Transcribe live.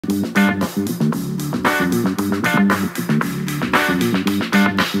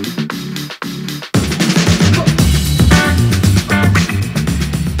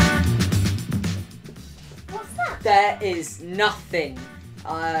There is nothing.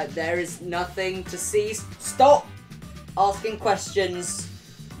 There is nothing to see. Stop asking questions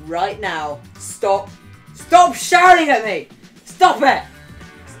right now. Stop. Stop shouting at me! Stop it!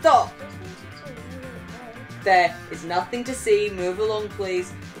 Stop! There is nothing to see. Move along,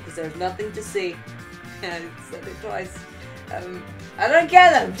 please, because there's nothing to see. I said it twice. I don't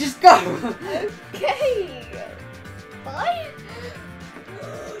care them. Just go. Okay. Bye.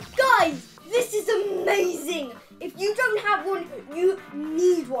 Guys, this is amazing. If you don't have one, you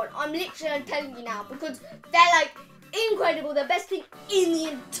need one. I'm literally telling you now because they're like incredible. The best thing in the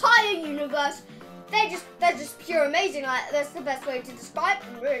entire universe. They're just pure amazing. Like that's the best way to describe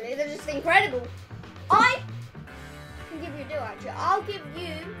them. Really, they're just incredible. I can give you a deal actually. I'll give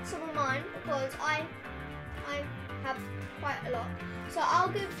you some of mine because I have quite a lot. So I'll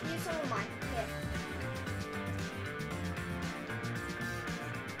give you some of mine. Here.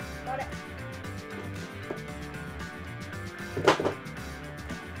 Got it.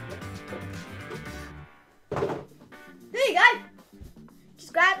 There you go.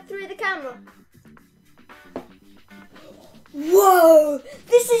 Just grab it through the camera. Whoa!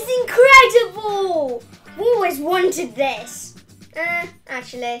 This is incredible! We always wanted this.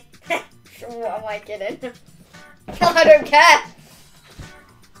 Actually, what am I kidding? I don't care.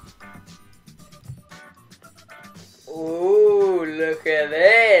 Ooh, look at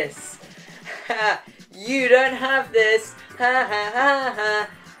this. You don't have this. Ha ha ha ha.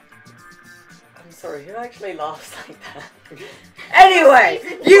 I'm sorry, who actually laughs like that? Anyway,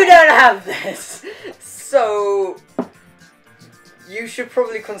 you don't have this. So, you should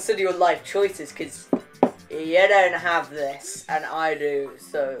probably consider your life choices because you don't have this and I do.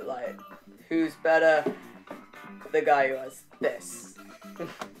 So, like, who's better? The guy who has this.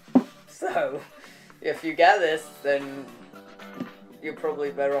 So, if you get this, then you're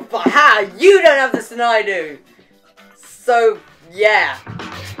probably better off. But you don't have this and I do. So, yeah.